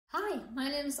Hi, my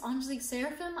name is Angelique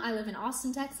Sarofim. I live in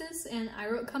Austin, Texas, and I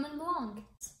wrote Come and Belong.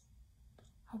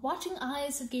 Our watching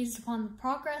eyes have gazed upon the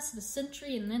progress of a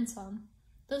century and then some.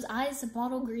 Those eyes of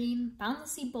bottle green,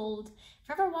 boundlessly bold,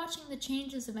 forever watching the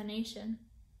changes of a nation.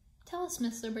 Tell us,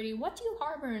 Miss Liberty, what do you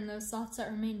harbor in those thoughts that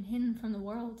remain hidden from the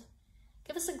world?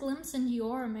 Give us a glimpse into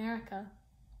your America.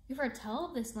 We foretell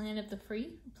of this land of the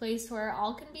free, a place where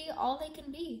all can be all they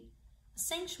can be. A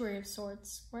sanctuary of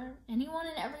sorts, where anyone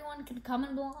and everyone can come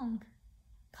and belong.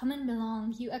 Come and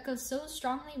belong, you echo so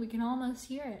strongly we can almost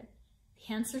hear it.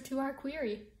 The answer to our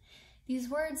query. These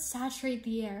words saturate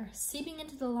the air, seeping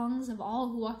into the lungs of all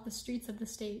who walk the streets of the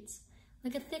States,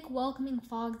 like a thick welcoming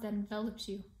fog that envelops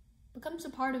you, becomes a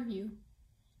part of you.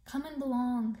 Come and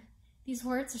belong. These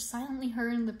words are silently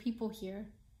heard in the people here.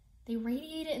 They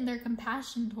radiate it in their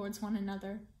compassion towards one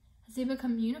another, as they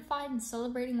become unified in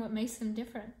celebrating what makes them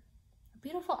different.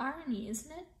 Beautiful irony,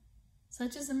 isn't it?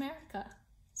 Such is America.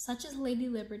 Such is Lady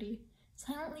Liberty,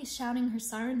 silently shouting her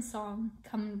siren song,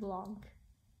 Come and Belong.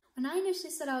 When I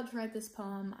initially set out to write this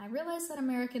poem, I realized that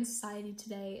American society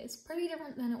today is pretty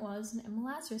different than it was in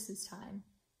Lazarus's time.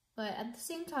 But at the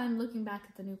same time, looking back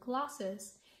at the new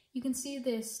Colossus, you can see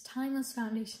this timeless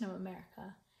foundation of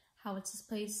America, how it's this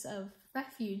place of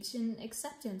refuge and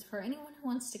acceptance for anyone who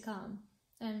wants to come.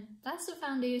 And that's the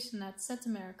foundation that sets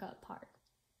America apart.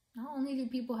 Not only do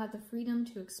people have the freedom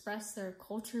to express their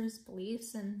cultures,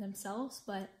 beliefs, and themselves,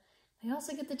 but they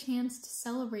also get the chance to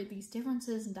celebrate these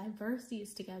differences and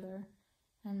diversities together.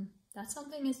 And that's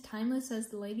something as timeless as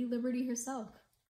the Lady Liberty herself.